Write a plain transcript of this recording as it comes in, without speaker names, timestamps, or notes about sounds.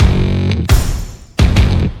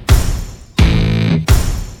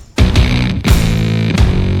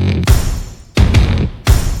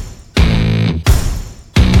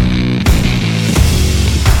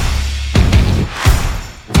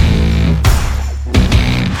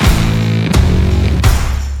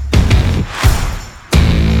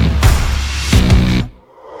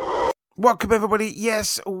Welcome, everybody.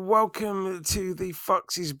 Yes, welcome to the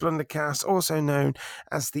Fox's Blundercast, also known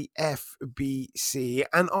as the FBC,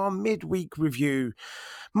 and our midweek review.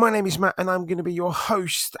 My name is Matt, and I'm going to be your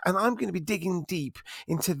host, and I'm going to be digging deep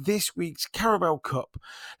into this week's Carabao Cup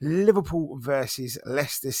Liverpool versus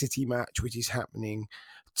Leicester City match, which is happening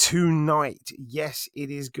tonight. Yes,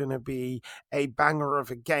 it is going to be a banger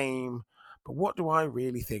of a game. But what do I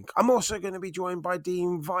really think? I'm also going to be joined by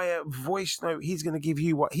Dean via voice note. He's going to give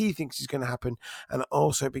you what he thinks is going to happen, and I'll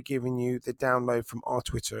also be giving you the download from our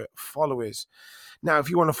Twitter followers. Now, if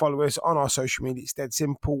you want to follow us on our social media, it's dead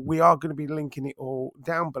simple. We are going to be linking it all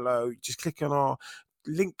down below. Just click on our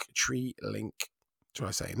Linktree link.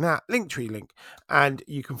 Try saying that Linktree link, and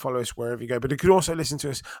you can follow us wherever you go. But you can also listen to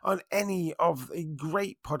us on any of the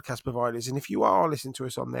great podcast providers. And if you are listening to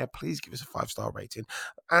us on there, please give us a 5-star rating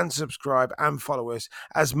and subscribe and follow us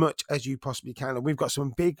as much as you possibly can. And we've got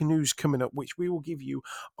some big news coming up, which we will give you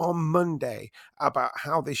on Monday about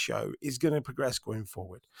how this show is going to progress going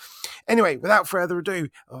forward. Anyway, without further ado,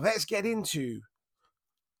 let's get into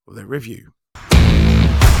the review.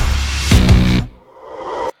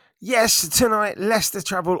 Yes, tonight Leicester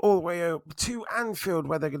travel all the way up to Anfield,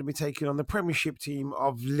 where they're going to be taking on the Premiership team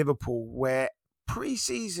of Liverpool, where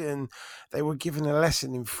pre-season they were given a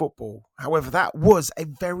lesson in football. However, that was a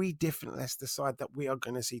very different Leicester side that we are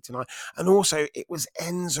going to see tonight. And also, it was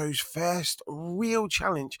Enzo's first real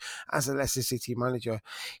challenge as a Leicester City manager.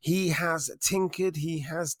 He has tinkered, he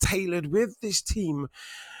has tailored with this team,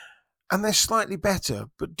 and they're slightly better.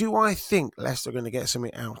 But do I think Leicester are going to get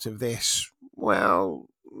something out of this? Well,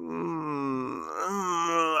 I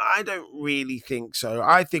don't really think so.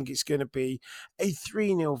 I think it's going to be a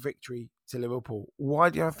 3-0 victory to Liverpool. Why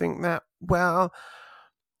do I think that? Well,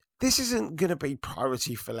 this isn't going to be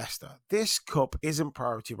priority for Leicester. This cup isn't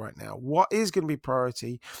priority right now. What is going to be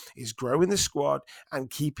priority is growing the squad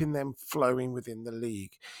and keeping them flowing within the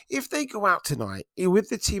league. If they go out tonight with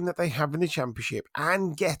the team that they have in the Championship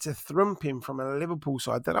and get a thumping from a Liverpool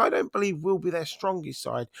side that I don't believe will be their strongest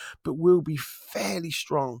side, but will be fairly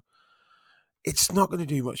strong, it's not going to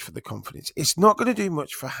do much for the confidence. It's not going to do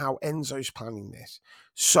much for how Enzo's planning this.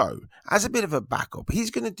 So, as a bit of a backup,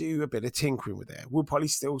 he's going to do a bit of tinkering with it. We'll probably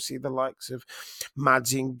still see the likes of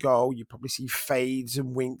Mads in goal. You probably see Fades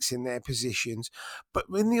and Winks in their positions. But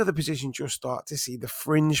in the other positions, you'll start to see the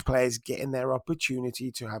fringe players getting their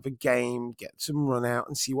opportunity to have a game, get some run out,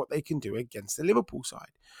 and see what they can do against the Liverpool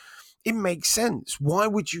side. It makes sense. Why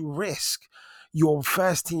would you risk your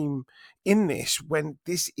first team in this when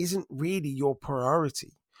this isn't really your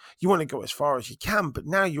priority? You want to go as far as you can, but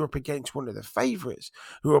now you're up against one of the favourites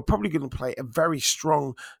who are probably going to play a very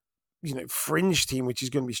strong, fringe team, which is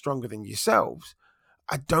going to be stronger than yourselves.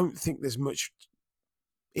 I don't think there's much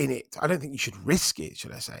in it. I don't think you should risk it,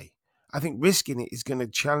 should I say. I think risking it is going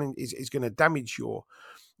to is going to damage your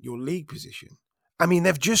league position. I mean,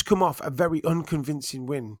 they've just come off a very unconvincing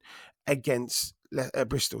win against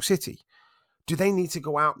Bristol City. Do they need to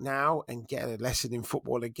go out now and get a lesson in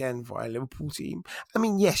football again via a Liverpool team? I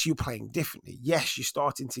mean, yes, you're playing differently. Yes, you're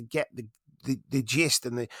starting to get the gist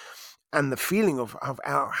and the feeling of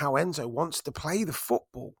how Enzo wants to play the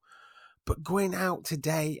football. But going out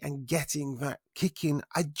today and getting that kick in,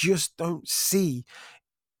 I just don't see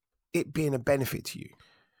it being a benefit to you.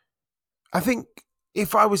 I think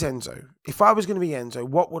if I was Enzo, if I was going to be Enzo,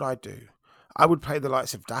 what would I do? I would play the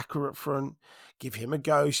likes of Daka up front, give him a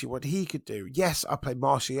go, see what he could do. Yes, I played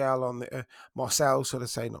Martial on the Marcel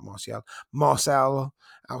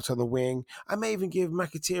out on the wing. I may even give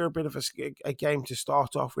McAteer a bit of a game to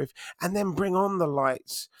start off with, and then bring on the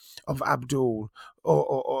likes of Abdul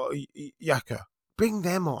or Yaka. Bring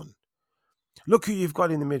them on. Look who you've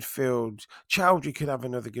got in the midfield. Chowdhury could have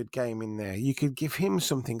another good game in there. You could give him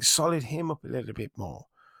something, solid him up a little bit more.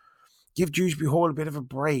 Give Dewsbury Hall a bit of a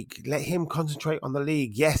break. Let him concentrate on the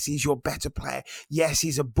league. Yes, he's your better player. Yes,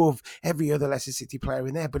 he's above every other Leicester City player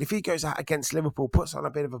in there. But if he goes out against Liverpool, puts on a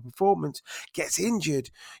bit of a performance, gets injured,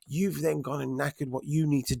 you've then gone and knackered what you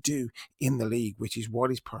need to do in the league, which is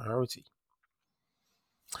what is priority.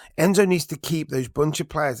 Enzo needs to keep those bunch of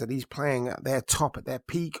players that he's playing at their top, at their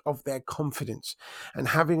peak of their confidence, and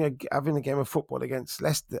having a game of football against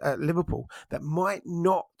Liverpool that might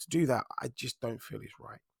not do that. I just don't feel is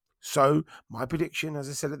right. So my prediction, as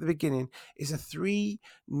I said at the beginning, is a 3-0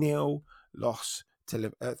 loss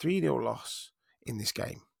in this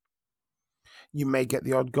game. You may get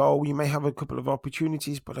the odd goal, you may have a couple of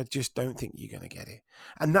opportunities, but I just don't think you're going to get it.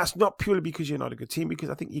 And that's not purely because you're not a good team,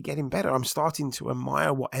 because I think you're getting better. I'm starting to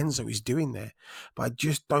admire what Enzo is doing there, but I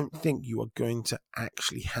just don't think you are going to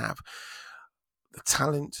actually have the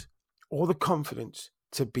talent or the confidence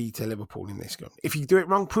to beat Liverpool in this game. If you do it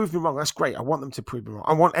wrong, prove me wrong. That's great. I want them to prove me wrong.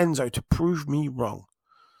 I want Enzo to prove me wrong.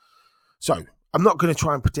 So I'm not going to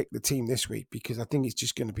try and predict the team this week because I think it's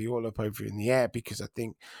just going to be all up over in the air because I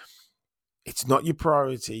think it's not your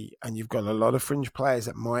priority and you've got a lot of fringe players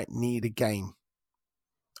that might need a game.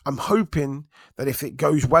 I'm hoping that if it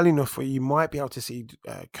goes well enough for you, you might be able to see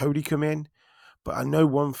Cody come in. But I know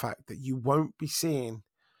one fact that you won't be seeing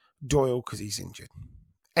Doyle because he's injured.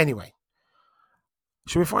 Anyway,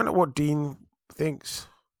 shall we find out what Dean thinks?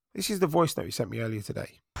 This is the voice note he sent me earlier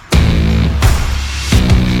today.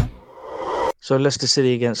 So Leicester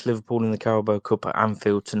City against Liverpool in the Carabao Cup at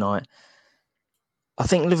Anfield tonight. I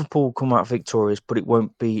think Liverpool will come out victorious, but it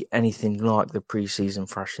won't be anything like the pre-season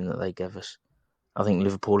thrashing that they gave us. I think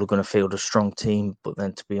Liverpool are going to field a strong team, but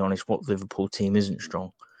then to be honest, what Liverpool team isn't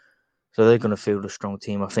strong? So they're going to field a strong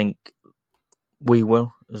team. I think we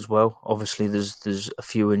will as well. Obviously, there's a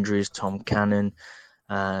few injuries. Tom Cannon,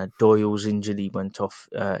 Doyle's injured. He went off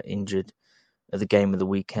injured at the game of the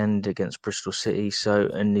weekend against Bristol City. So,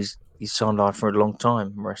 and he's signed on for a long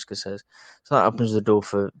time, Maresca says. So that opens the door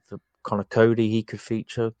for Connor Cody. He could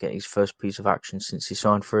feature, get his first piece of action since he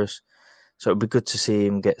signed for us. So it'd be good to see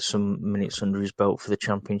him get some minutes under his belt for the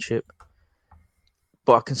Championship.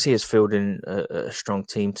 But I can see us fielding a strong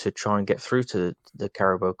team to try and get through to the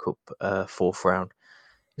Carabao Cup fourth round.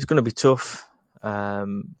 It's going to be tough.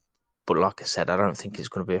 But like I said, I don't think it's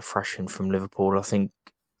going to be a thrashing from Liverpool. I think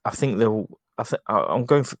I'm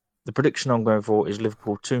going for the prediction I'm going for is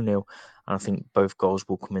Liverpool 2-0, and I think both goals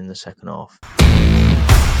will come in the second half.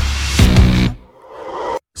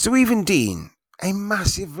 So even Dean, a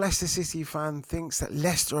massive Leicester City fan, thinks that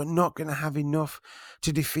Leicester are not going to have enough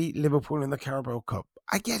to defeat Liverpool in the Carabao Cup.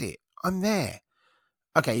 I get it. I'm there.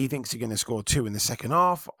 Okay, he thinks they're going to score 2 in the second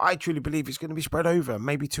half. I truly believe it's going to be spread over.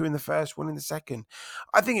 Maybe 2 in the first, 1 in the second.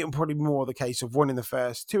 I think it will probably be more the case of 1 in the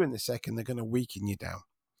first, 2 in the second. They're going to weaken you down.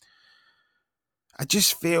 I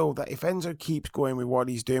just feel that if Enzo keeps going with what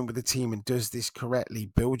he's doing with the team and does this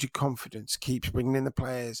correctly, builds your confidence, keeps bringing in the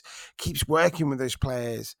players, keeps working with those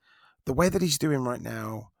players, the way that he's doing right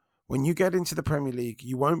now, when you get into the Premier League,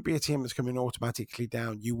 you won't be a team that's coming automatically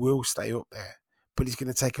down. You will stay up there. But it's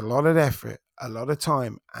going to take a lot of effort, a lot of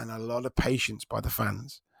time, and a lot of patience by the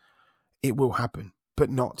fans. It will happen, but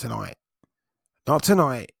not tonight. Not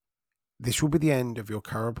tonight. This will be the end of your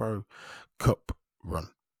Carabao Cup run.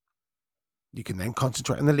 You can then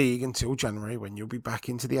concentrate on the league until January when you'll be back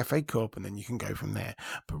into the FA Cup and then you can go from there.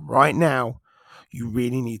 But right now, you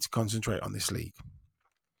really need to concentrate on this league.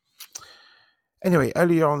 Anyway,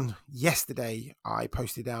 earlier on yesterday, I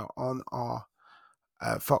posted out on our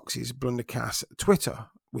Fox's Blundercast Twitter,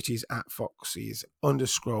 which is at Fox's_BC.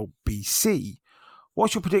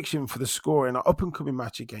 What's your prediction for the score in our up-and-coming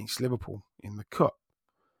match against Liverpool in the Cup?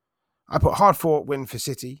 I put hard-fought win for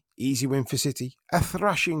City, easy win for City, a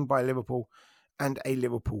thrashing by Liverpool, and a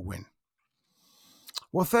Liverpool win.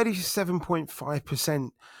 Well, 37.5%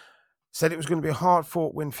 said it was going to be a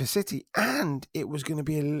hard-fought win for City, and it was going to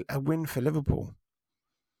be a win for Liverpool.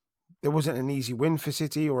 There wasn't an easy win for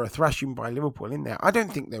City or a thrashing by Liverpool in there. I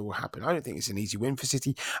don't think that will happen. I don't think it's an easy win for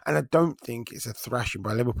City, and I don't think it's a thrashing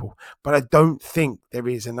by Liverpool. But I don't think there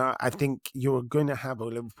is, and I think you're going to have a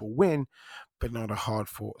Liverpool win, but not a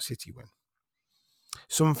hard-fought City win.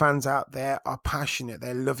 Some fans out there are passionate.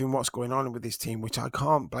 They're loving what's going on with this team, which I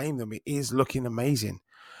can't blame them. It is looking amazing.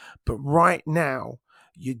 But right now,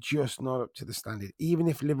 you're just not up to the standard, even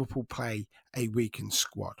if Liverpool play a weakened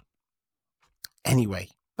squad. Anyway,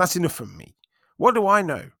 that's enough from me. What do I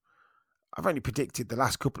know? I've only predicted the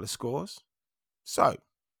last couple of scores. So,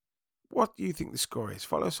 what do you think the score is?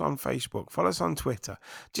 Follow us on Facebook. Follow us on Twitter.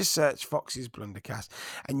 Just search Fox's Blundercast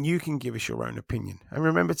and you can give us your own opinion. And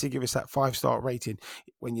remember to give us that 5-star rating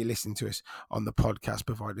when you listen to us on the podcast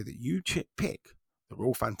provider that you pick. They're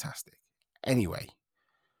all fantastic. Anyway,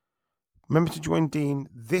 remember to join Dean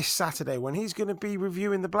this Saturday when he's going to be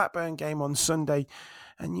reviewing the Blackburn game on Sunday.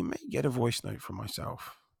 And you may get a voice note from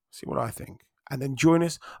myself. See what I think. And then join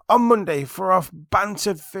us on Monday for our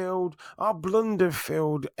banter-filled, our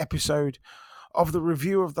blunder-filled episode of the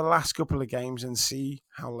review of the last couple of games and see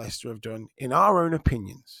how Leicester have done in our own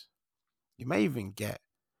opinions. You may even get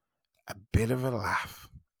a bit of a laugh.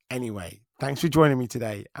 Anyway, thanks for joining me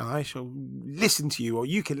today. And I shall listen to you, or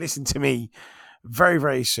you can listen to me very,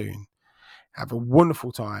 very soon. Have a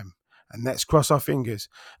wonderful time. And let's cross our fingers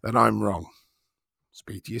that I'm wrong.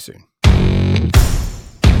 Speak to you soon.